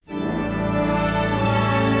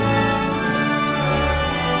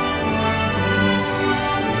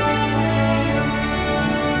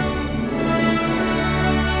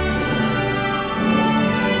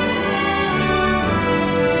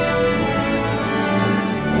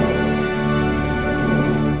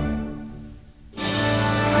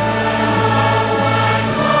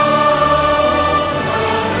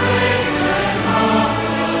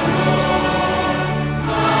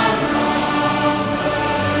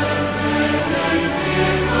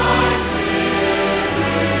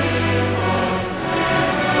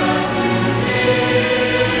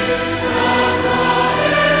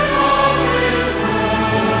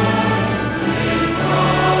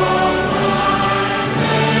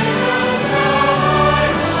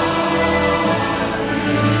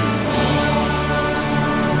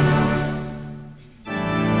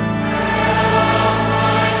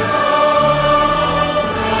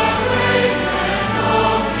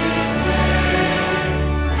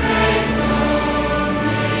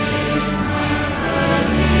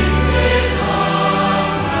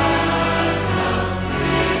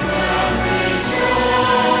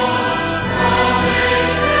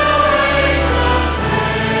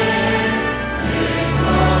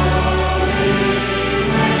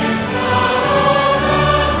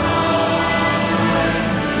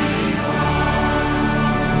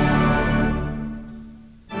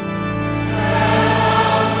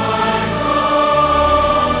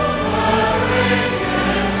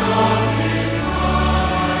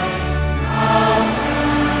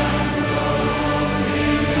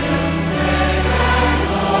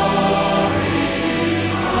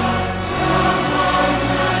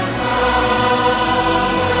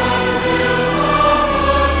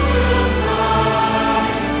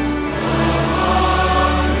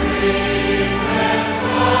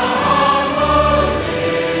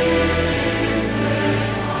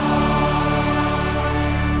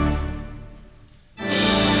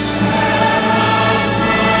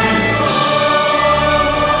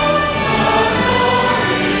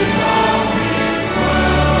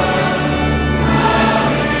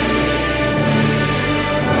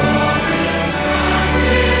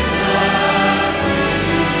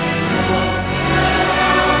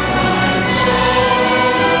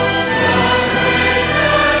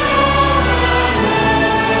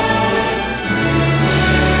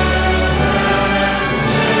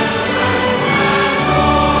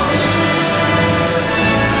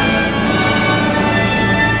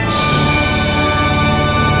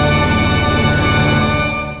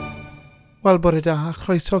Wel, bore da,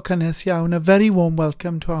 chroeso cynnes iawn. A very warm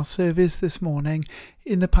welcome to our service this morning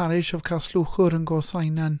in the parish of Caslwchwr and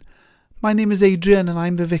Gorsainan. My name is Adrian and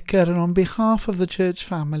I'm the vicar, and on behalf of the church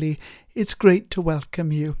family, it's great to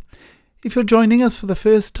welcome you. If you're joining us for the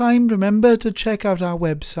first time, remember to check out our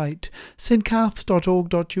website,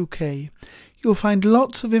 stcath.org.uk. You'll find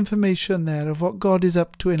lots of information there of what God is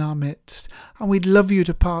up to in our midst, and we'd love you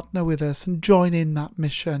to partner with us and join in that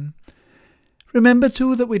mission. Remember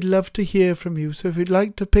too that we'd love to hear from you, so if you'd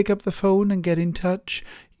like to pick up the phone and get in touch,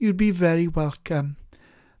 you'd be very welcome.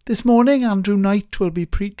 This morning Andrew Knight will be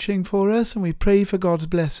preaching for us, and we pray for God's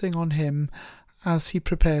blessing on him as he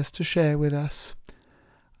prepares to share with us.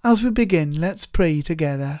 As we begin, let's pray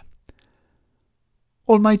together.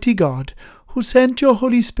 Almighty God, who sent your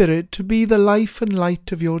Holy Spirit to be the life and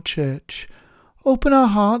light of your church, open our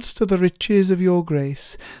hearts to the riches of your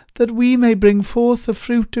grace, that we may bring forth the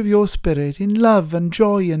fruit of your Spirit in love and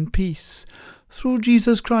joy and peace, through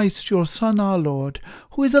Jesus Christ, your Son, our Lord,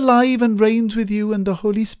 who is alive and reigns with you and the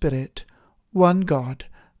Holy Spirit, one God,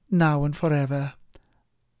 now and forever.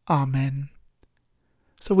 Amen.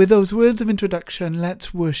 So with those words of introduction,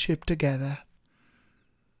 let's worship together.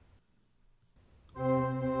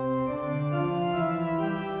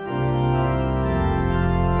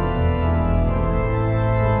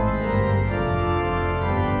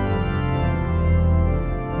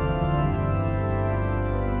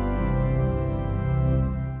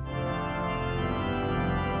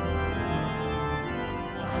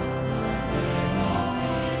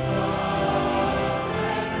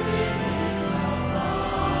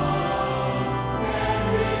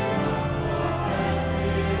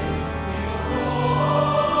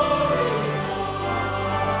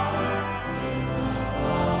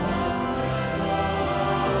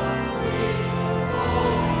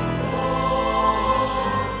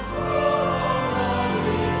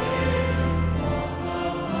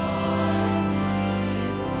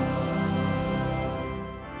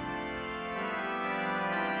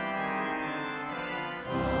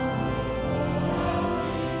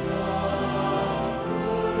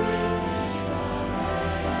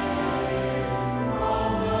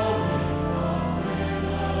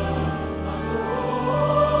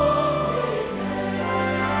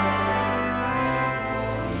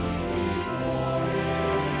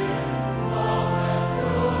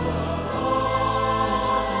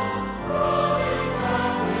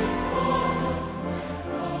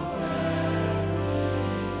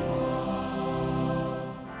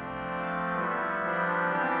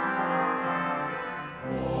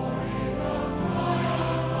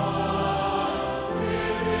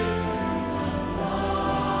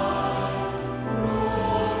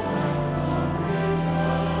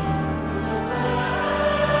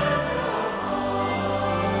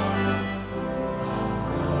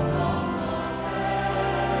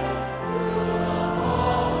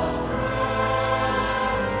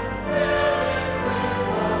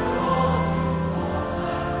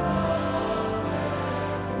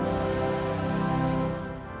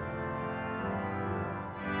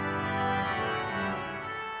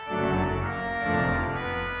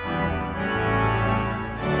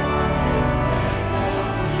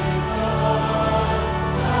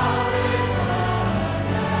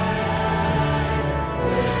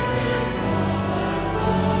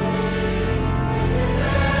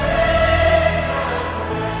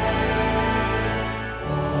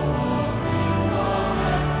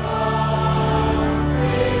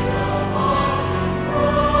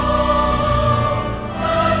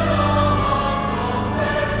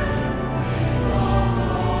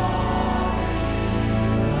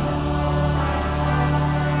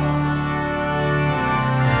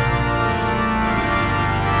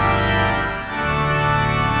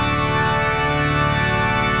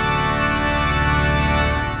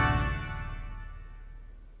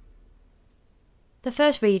 The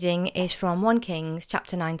first reading is from 1 Kings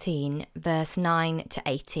chapter 19, verse 9 to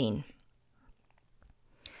 18.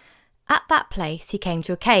 At that place he came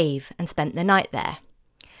to a cave and spent the night there.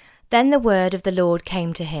 Then the word of the Lord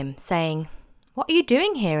came to him, saying, "What are you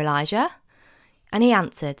doing here, Elijah?" And he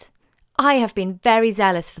answered, "I have been very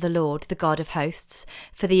zealous for the Lord, the God of hosts,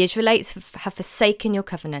 for the Israelites have forsaken your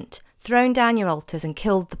covenant, thrown down your altars and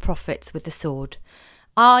killed the prophets with the sword.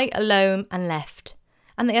 I alone am left,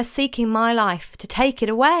 and they are seeking my life to take it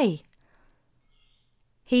away."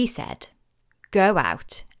 He said, "Go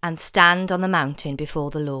out and stand on the mountain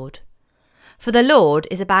before the Lord, for the Lord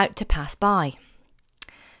is about to pass by."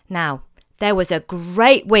 Now there was a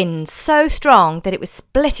great wind, so strong that it was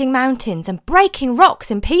splitting mountains and breaking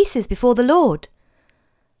rocks in pieces before the Lord.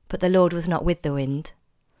 But the Lord was not with the wind.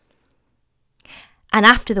 and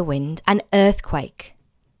after the wind, an earthquake.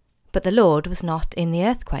 But the Lord was not in the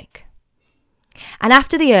earthquake. And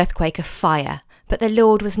after the earthquake, a fire, but the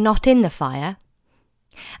Lord was not in the fire.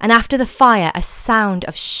 And after the fire, a sound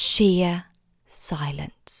of sheer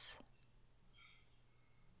silence.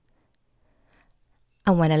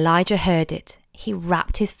 And when Elijah heard it, he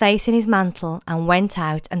wrapped his face in his mantle and went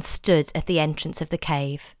out and stood at the entrance of the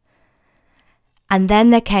cave. And then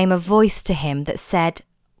there came a voice to him that said,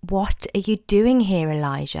 "What are you doing here,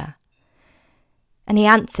 Elijah?" And he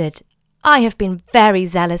answered, "I have been very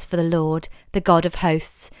zealous for the Lord, the God of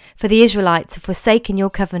hosts, for the Israelites have forsaken your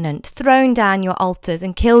covenant, thrown down your altars,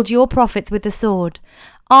 and killed your prophets with the sword.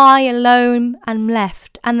 I alone am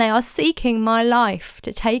left, and they are seeking my life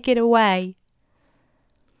to take it away."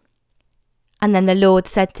 And then the Lord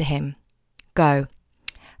said to him, "Go,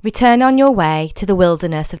 return on your way to the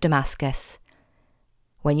wilderness of Damascus.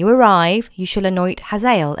 When you arrive, you shall anoint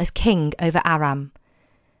Hazael as king over Aram.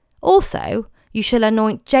 Also, you shall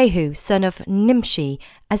anoint Jehu, son of Nimshi,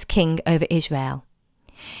 as king over Israel.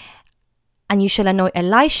 And you shall anoint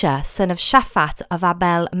Elisha, son of Shaphat of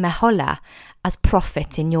Abel Meholah, as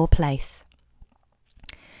prophet in your place.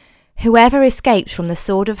 Whoever escapes from the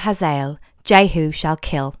sword of Hazael, Jehu shall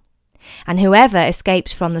kill. And whoever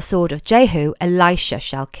escapes from the sword of Jehu, Elisha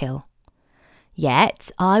shall kill. Yet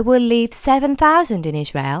I will leave 7,000 in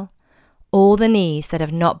Israel, all the knees that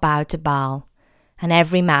have not bowed to Baal, and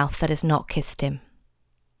every mouth that has not kissed him."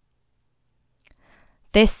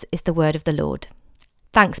 This is the word of the Lord.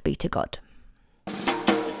 Thanks be to God.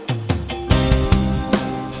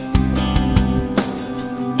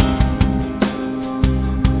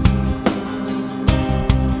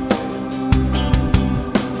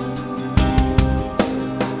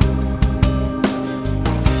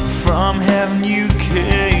 From heaven you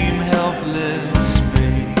came, helpless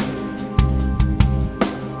babe,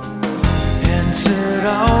 entered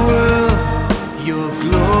our world, your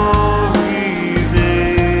glory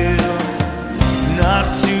veiled, not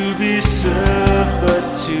to be served but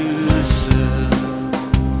to serve,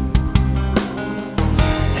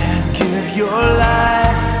 and give your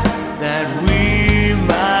life that we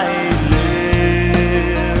might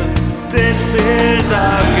live. This is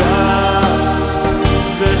our God,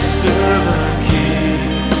 the servant king.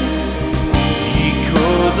 He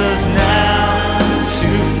calls us now to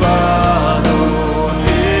follow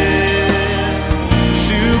him,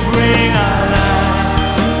 to bring our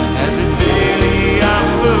lives as a daily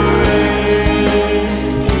offering,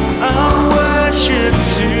 our worship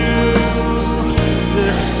to the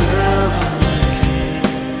servant king.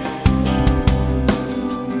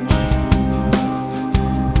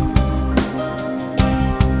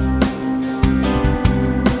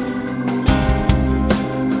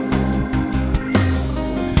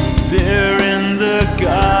 There in the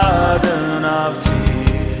garden of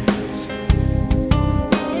tears,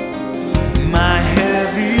 my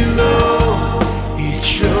heavy load he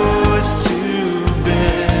chose to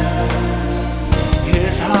bear.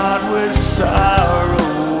 His heart with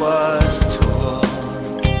sorrow was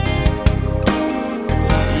torn,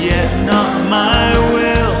 yet not my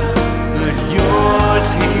will but yours,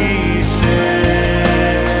 he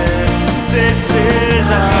said. This is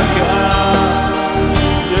our God,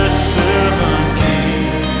 the servant king.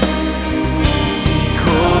 He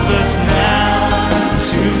calls us now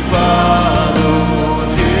to follow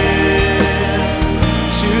him,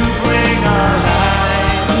 to bring our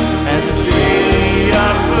lives as a daily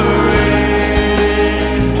offering,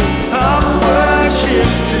 our worship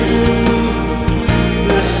to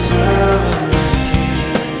the servant king.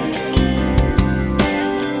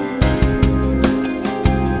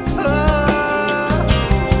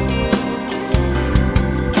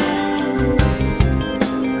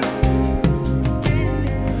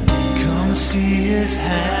 Come see his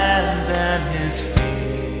hands and his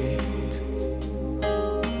feet,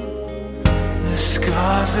 the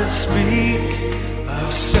scars that speak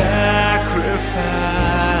of sacrifice,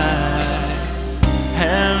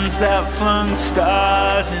 hands that flung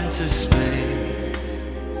stars into space,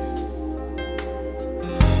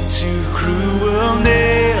 to cruel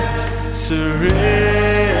nails surrender.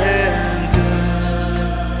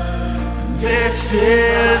 This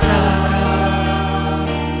is our God,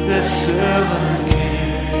 the servant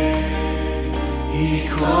king. He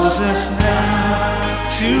calls us now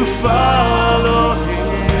to follow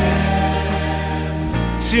him,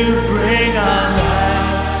 to bring our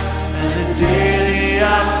lives as a daily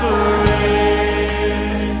offering,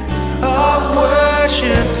 of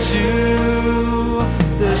worship to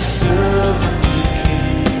the servant king.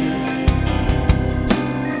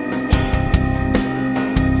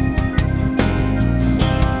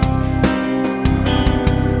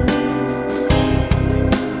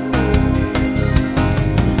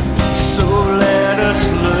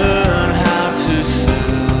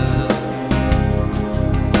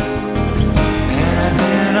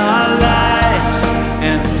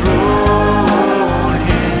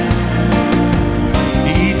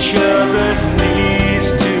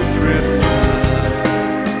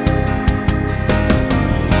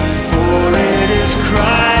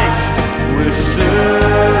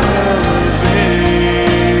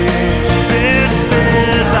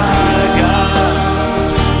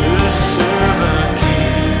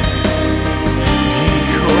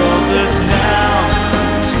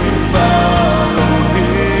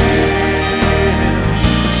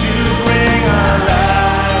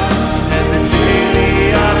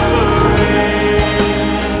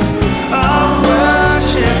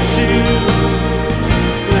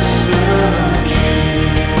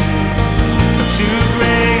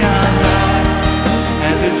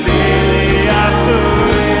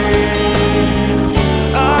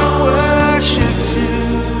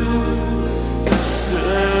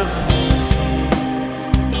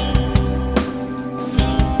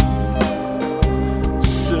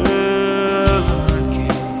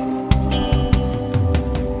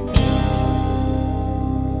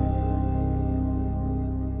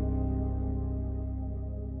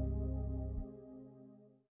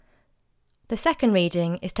 The second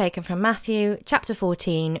reading is taken from Matthew chapter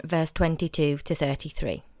 14, verse 22 to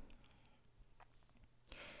 33.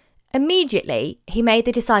 Immediately he made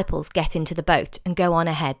the disciples get into the boat and go on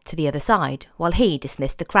ahead to the other side, while he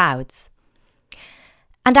dismissed the crowds.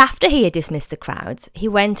 And after he had dismissed the crowds, he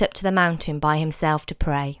went up to the mountain by himself to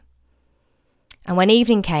pray. And when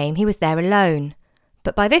evening came, he was there alone.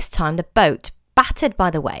 But by this time the boat, battered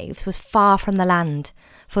by the waves, was far from the land,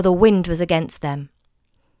 for the wind was against them.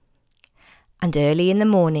 And early in the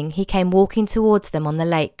morning he came walking towards them on the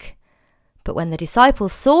lake. But when the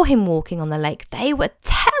disciples saw him walking on the lake, they were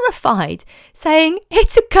terrified, saying,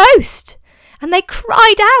 "It's a ghost!" And they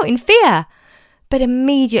cried out in fear. But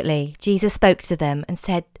immediately Jesus spoke to them and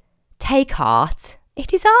said, "Take heart,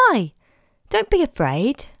 it is I. Don't be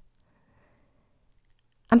afraid."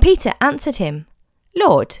 And Peter answered him,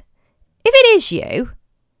 "Lord, if it is you,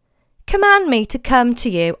 command me to come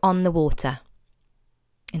to you on the water."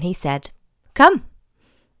 And he said, "Come."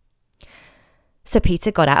 So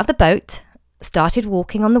Peter got out of the boat, started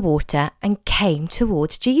walking on the water, and came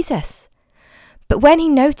towards Jesus. But when he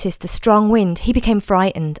noticed the strong wind, he became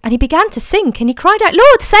frightened, and he began to sink, and he cried out,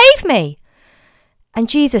 "Lord, save me!" And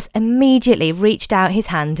Jesus immediately reached out his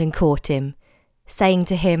hand and caught him, saying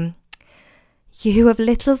to him, "You of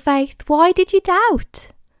little faith, why did you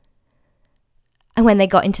doubt?" And when they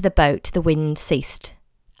got into the boat, the wind ceased,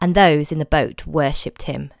 and those in the boat worshipped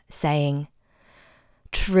him, saying,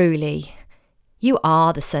 "Truly, you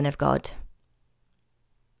are the Son of God."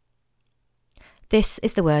 This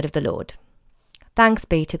is the word of the Lord. Thanks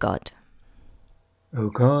be to God. O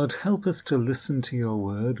God, help us to listen to your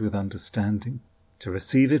word with understanding, to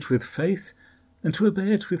receive it with faith, and to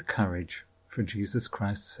obey it with courage, for Jesus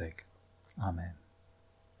Christ's sake. Amen.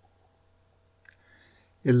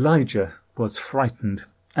 Elijah was frightened,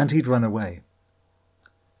 and he'd run away.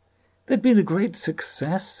 There'd been a great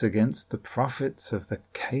success against the prophets of the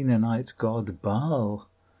Canaanite god Baal.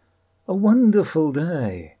 A wonderful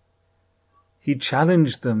day. He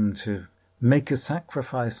challenged them to make a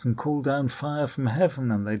sacrifice and call down fire from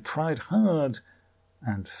heaven, and they tried hard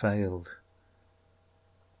and failed.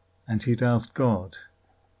 And he'd asked God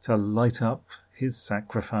to light up his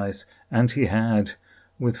sacrifice, and he had,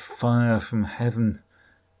 with fire from heaven,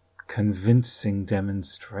 convincing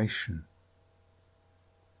demonstration.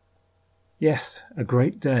 Yes, a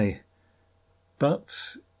great day,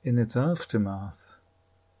 but in its aftermath,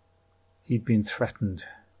 he'd been threatened,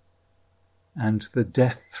 and the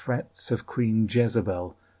death threats of Queen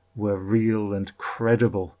Jezebel were real and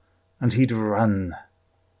credible, and he'd run.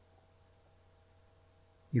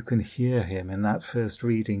 You can hear him in that first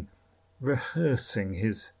reading, rehearsing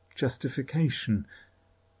his justification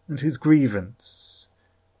and his grievance.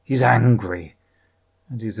 He's angry,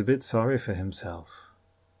 and he's a bit sorry for himself.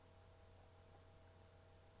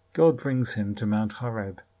 God brings him to Mount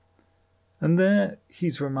Horeb, and there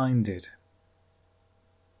he's reminded.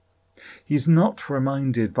 He's not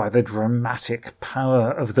reminded by the dramatic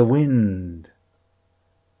power of the wind.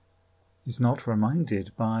 He's not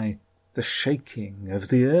reminded by the shaking of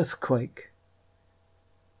the earthquake.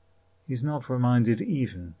 He's not reminded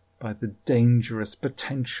even by the dangerous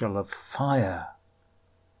potential of fire,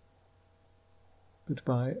 but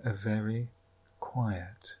by a very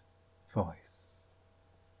quiet voice.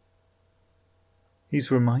 He's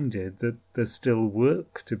reminded that there's still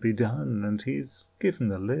work to be done, and he's given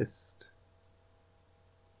a list.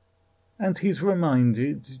 And he's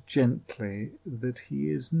reminded gently that he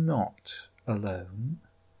is not alone.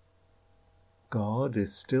 God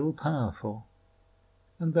is still powerful,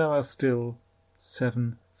 and there are still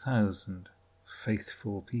 7,000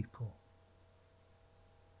 faithful people.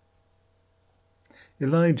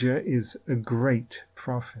 Elijah is a great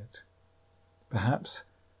prophet, perhaps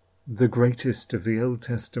the greatest of the Old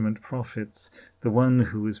Testament prophets, the one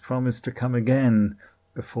who was promised to come again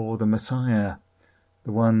before the Messiah,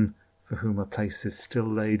 the one for whom a place is still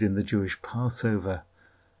laid in the Jewish Passover.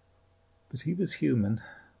 But he was human,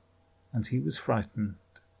 and he was frightened,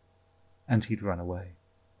 and he'd run away.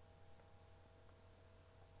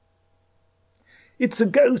 "It's a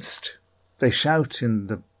ghost!" they shout in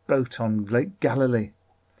the boat on Lake Galilee.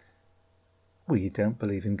 We don't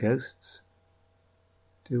believe in ghosts,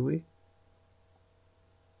 do we?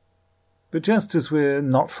 But just as we're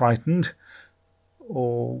not frightened,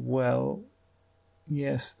 or, well,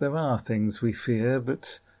 yes, there are things we fear,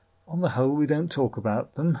 but on the whole we don't talk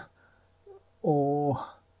about them, or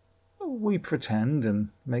we pretend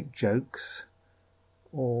and make jokes,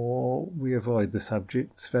 or we avoid the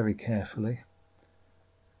subjects very carefully.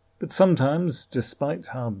 But sometimes,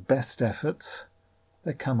 despite our best efforts,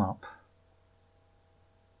 they come up.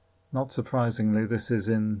 Not surprisingly, this is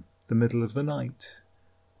in the middle of the night,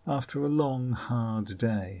 after a long, hard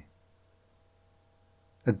day.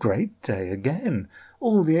 A great day again,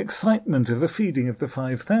 all the excitement of the feeding of the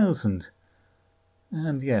 5,000.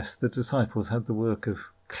 And yes, the disciples had the work of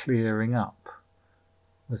clearing up.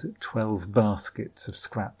 Was it 12 baskets of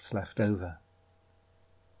scraps left over?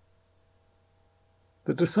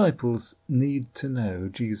 The disciples need to know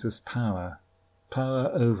Jesus' power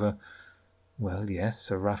over, well, yes,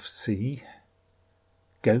 a rough sea,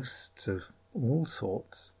 ghosts of all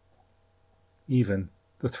sorts, even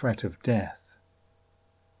the threat of death.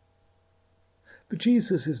 But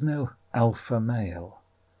Jesus is no alpha male,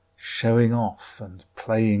 showing off and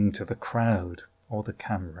playing to the crowd or the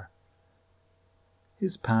camera.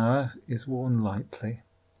 His power is worn lightly,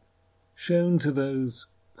 shown to those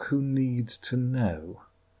who need to know,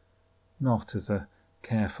 not as a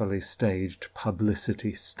carefully staged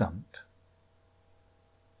publicity stunt.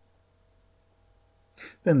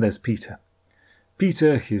 Then there's Peter.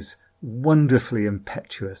 Peter, his wonderfully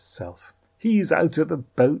impetuous self. He's out of the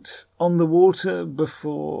boat, on the water,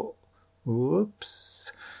 before...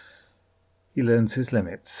 Whoops. He learns his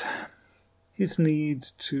limits. His need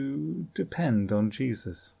to depend on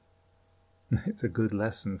Jesus. It's a good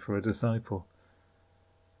lesson for a disciple.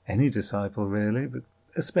 Any disciple, really, but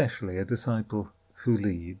especially a disciple who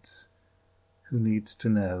leads, who needs to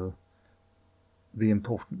know the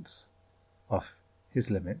importance of his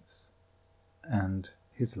limits and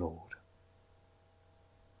his Lord.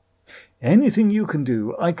 Anything you can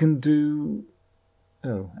do, I can do...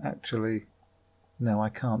 Oh, actually, no, I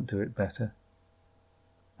can't do it better.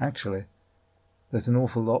 Actually, there's an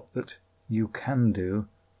awful lot that you can do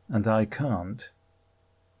and I can't,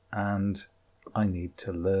 and I need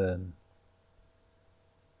to learn.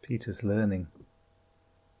 Peter's learning.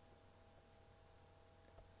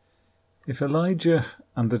 If Elijah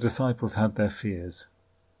and the disciples had their fears,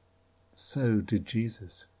 so did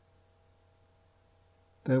Jesus.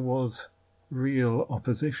 There was real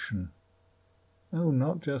opposition. Oh,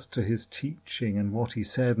 not just to his teaching and what he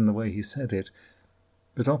said and the way he said it,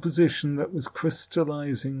 but opposition that was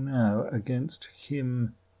crystallizing now against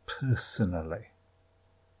him personally.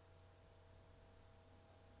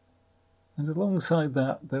 And alongside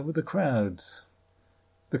that, there were the crowds.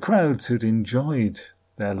 The crowds who'd enjoyed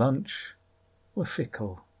their lunch were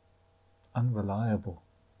fickle, unreliable.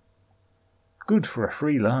 Good for a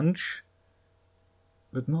free lunch,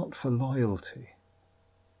 but not for loyalty,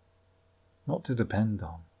 not to depend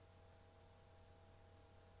on.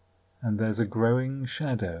 And there's a growing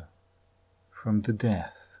shadow from the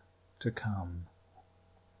death to come.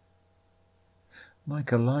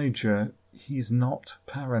 Like Elijah, he's not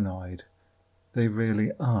paranoid. They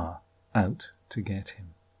really are out to get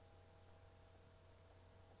him.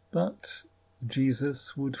 But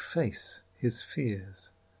Jesus would face his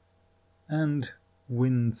fears and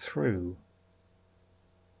win through.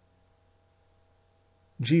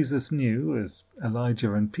 Jesus knew, as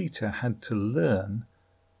Elijah and Peter had to learn,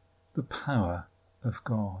 the power of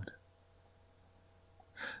God.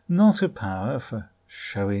 Not a power for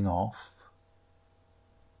showing off,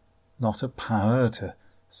 not a power to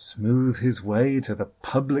smooth his way to the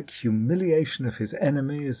public humiliation of his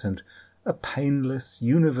enemies and a painless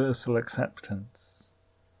universal acceptance.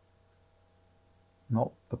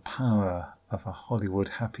 Not the power of a Hollywood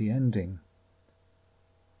happy ending,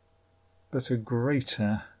 but a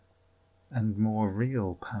greater and more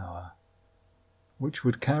real power, which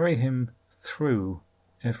would carry him through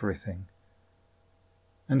everything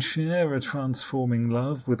and share a transforming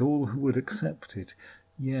love with all who would accept it,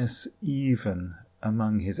 yes, even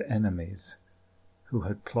among his enemies who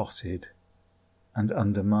had plotted and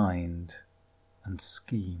undermined and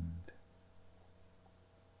schemed.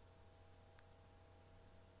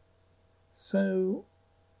 So,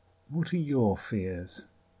 what are your fears?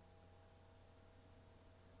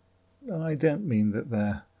 I don't mean that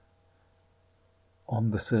they're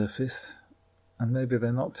on the surface, and maybe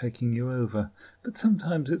they're not taking you over, but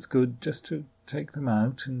sometimes it's good just to take them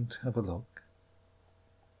out and have a look.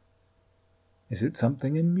 Is it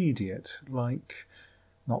something immediate, like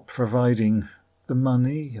not providing the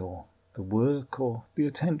money or the work or the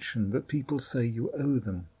attention that people say you owe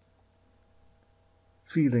them?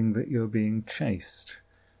 Feeling that you're being chased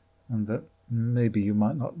and that maybe you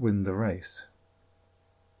might not win the race?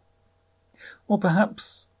 Or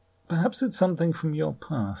perhaps it's something from your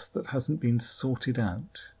past that hasn't been sorted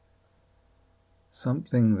out.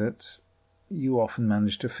 Something that you often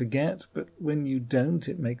manage to forget, but when you don't,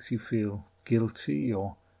 it makes you feel guilty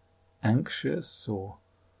or anxious, or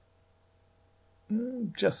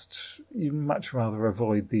just you'd much rather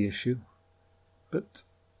avoid the issue. But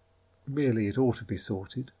really it ought to be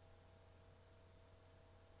sorted.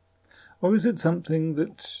 Or is it something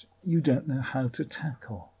that you don't know how to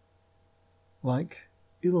tackle, like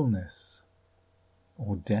illness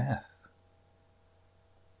or death,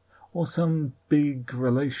 or some big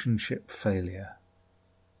relationship failure,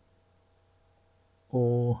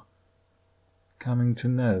 or coming to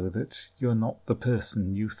know that you're not the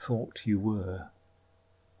person you thought you were?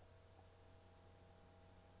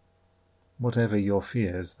 Whatever your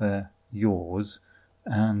fears, they're yours,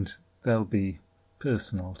 and they'll be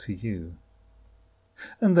personal to you.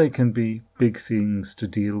 And they can be big things to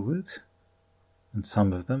deal with, and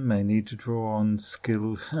some of them may need to draw on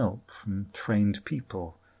skilled help from trained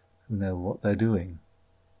people who know what they're doing.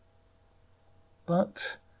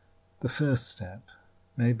 But the first step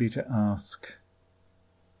may be to ask,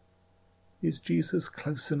 is Jesus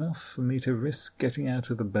close enough for me to risk getting out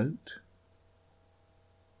of the boat?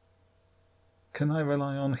 Can I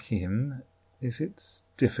rely on him if it's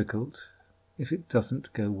difficult, if it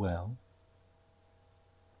doesn't go well?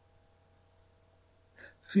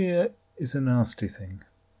 Fear is a nasty thing.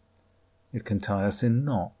 It can tie us in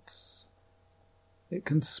knots. It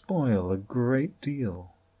can spoil a great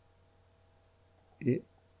deal. It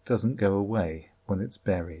doesn't go away when it's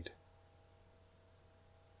buried.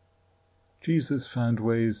 Jesus found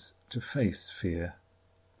ways to face fear,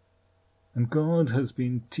 and God has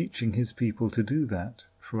been teaching his people to do that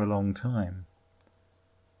for a long time.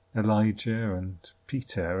 Elijah and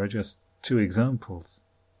Peter are just 2 examples.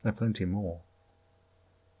 There are plenty more.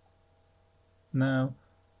 Now,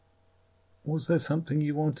 was there something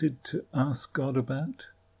you wanted to ask God about?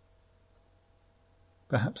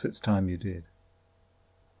 Perhaps it's time you did.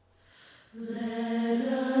 Let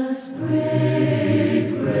us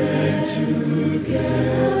break bread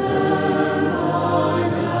together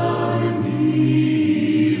on our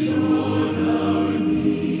knees, on our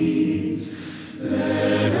knees.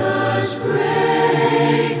 Let us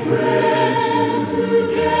break bread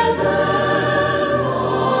together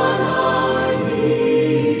on our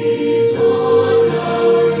knees, on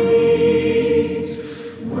our knees.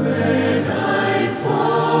 When I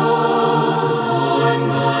fall on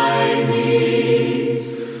my knees,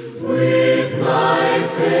 with my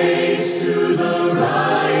face to the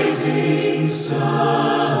rising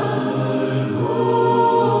sun, oh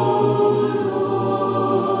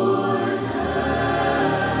Lord, have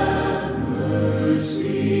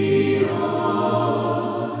mercy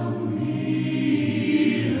on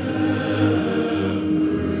me, have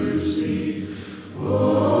mercy,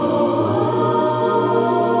 Lord,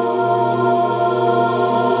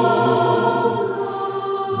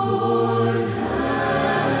 have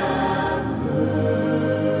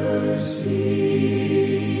mercy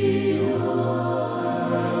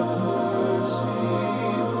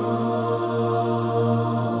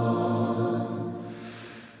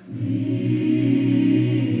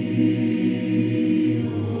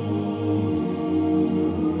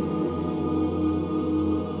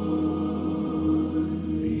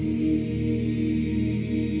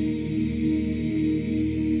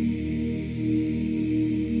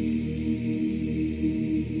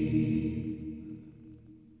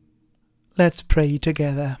Let's pray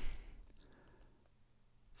together.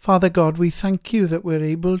 Father God, we thank you that we're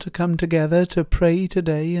able to come together to pray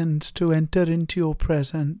today and to enter into your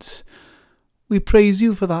presence. We praise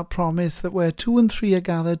you for that promise that where 2 and 3 are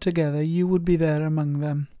gathered together, you would be there among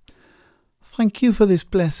them. Thank you for this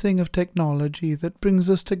blessing of technology that brings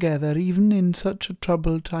us together even in such a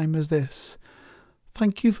troubled time as this.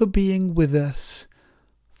 Thank you for being with us.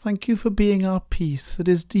 Thank you for being our peace that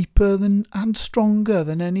is deeper than and stronger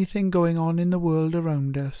than anything going on in the world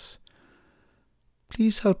around us.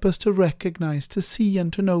 Please help us to recognize, to see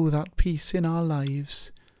and to know that peace in our lives.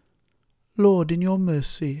 Lord, in your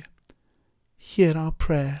mercy, hear our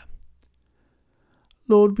prayer.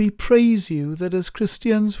 Lord, we praise you that as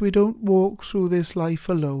Christians we don't walk through this life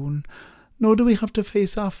alone, nor do we have to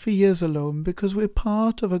face our fears alone, because we're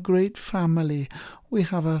part of a great family. We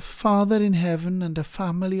have a Father in heaven and a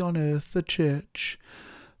family on earth, the Church.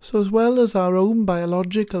 So as well as our own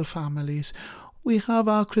biological families, we have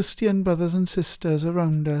our Christian brothers and sisters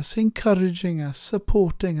around us, encouraging us,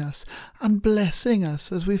 supporting us, and blessing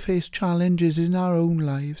us as we face challenges in our own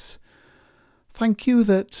lives. Thank you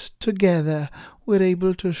that together we're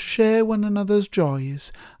able to share one another's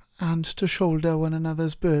joys and to shoulder one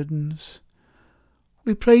another's burdens.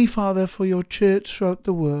 We pray, Father, for your church throughout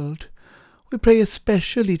the world. We pray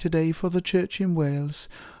especially today for the church in Wales,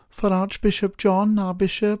 for Archbishop John, our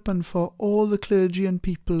bishop, and for all the clergy and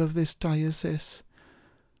people of this diocese.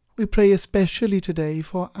 We pray especially today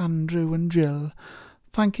for Andrew and Jill,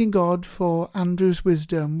 thanking God for Andrew's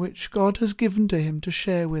wisdom, which God has given to him to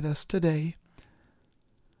share with us today.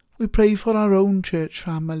 We pray for our own church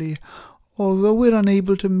family. Although we're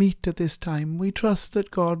unable to meet at this time, we trust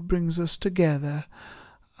that God brings us together,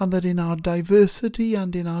 and that in our diversity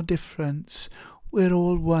and in our difference, we're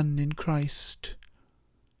all one in Christ.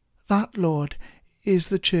 That, Lord, is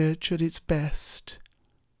the church at its best.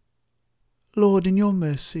 Lord, in your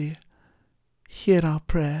mercy, hear our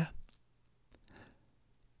prayer.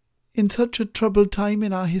 In such a troubled time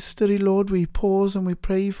in our history, Lord, we pause and we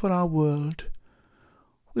pray for our world.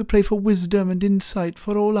 We pray for wisdom and insight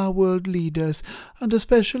for all our world leaders, and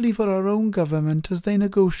especially for our own government as they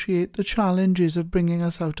negotiate the challenges of bringing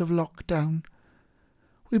us out of lockdown.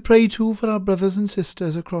 We pray too for our brothers and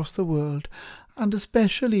sisters across the world, and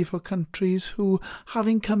especially for countries who,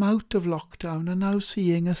 having come out of lockdown, are now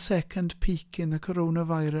seeing a second peak in the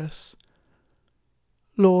coronavirus.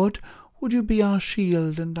 Lord, would you be our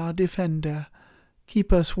shield and our defender?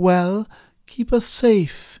 Keep us well, keep us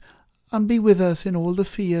safe, and be with us in all the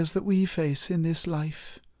fears that we face in this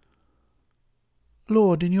life.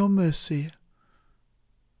 Lord, in your mercy,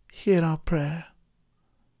 hear our prayer.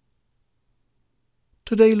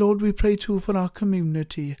 Today, Lord, we pray too for our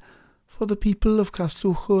community, for the people of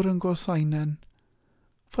Caslwchwr and Gorsainon,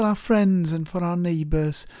 for our friends and for our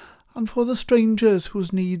neighbours, and for the strangers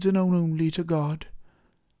whose needs are known only to God.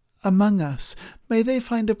 Among us, may they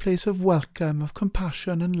find a place of welcome, of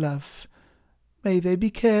compassion and love. May they be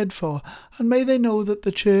cared for, and may they know that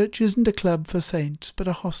the church isn't a club for saints, but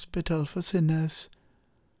a hospital for sinners.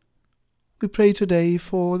 We pray today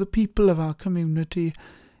for the people of our community,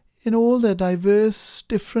 in all their diverse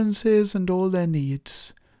differences and all their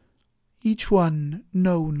needs, each one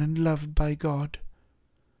known and loved by God.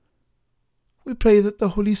 We pray that the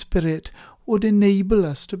Holy Spirit would enable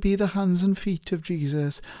us to be the hands and feet of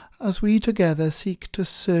Jesus as we together seek to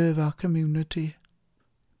serve our community.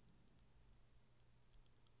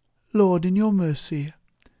 Lord, in your mercy,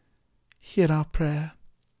 hear our prayer.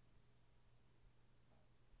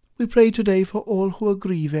 We pray today for all who are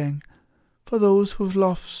grieving, for those who have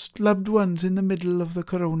lost loved ones in the middle of the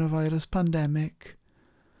coronavirus pandemic,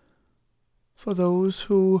 for those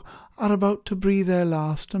who are about to breathe their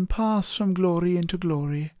last and pass from glory into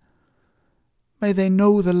glory. May they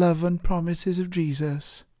know the love and promises of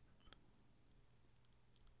Jesus.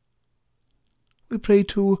 We pray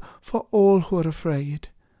too for all who are afraid,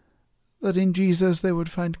 that in Jesus they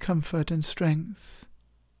would find comfort and strength.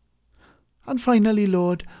 And finally,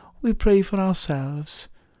 Lord, we pray for ourselves.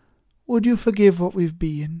 Would you forgive what we've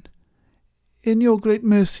been? In your great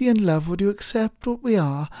mercy and love, would you accept what we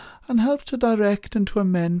are and help to direct and to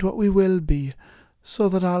amend what we will be, so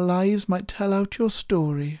that our lives might tell out your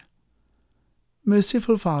story?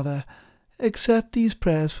 Merciful Father, accept these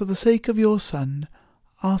prayers for the sake of your Son,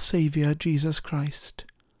 our Saviour, Jesus Christ.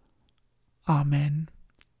 Amen.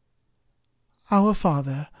 Our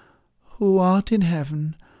Father, who art in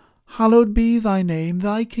heaven, hallowed be thy name,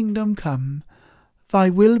 thy kingdom come. Thy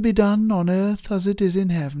will be done on earth as it is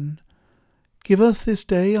in heaven. Give us this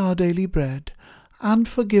day our daily bread, and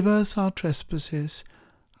forgive us our trespasses,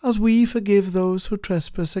 as we forgive those who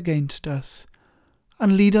trespass against us.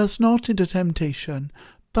 And lead us not into temptation,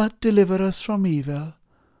 but deliver us from evil.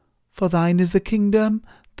 For thine is the kingdom,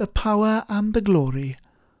 the power, and the glory,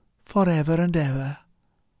 for ever and ever.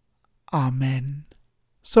 Amen.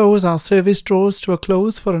 So as our service draws to a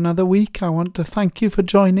close for another week, I want to thank you for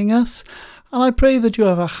joining us, and I pray that you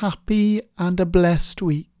have a happy and a blessed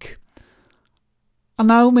week. And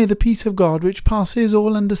now may the peace of God, which passes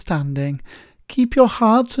all understanding, keep your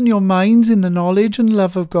hearts and your minds in the knowledge and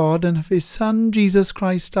love of God and of his Son, Jesus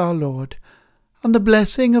Christ our Lord. And the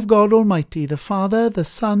blessing of God Almighty, the Father, the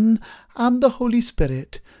Son, and the Holy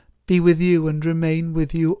Spirit be with you and remain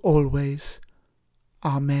with you always.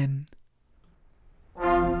 Amen.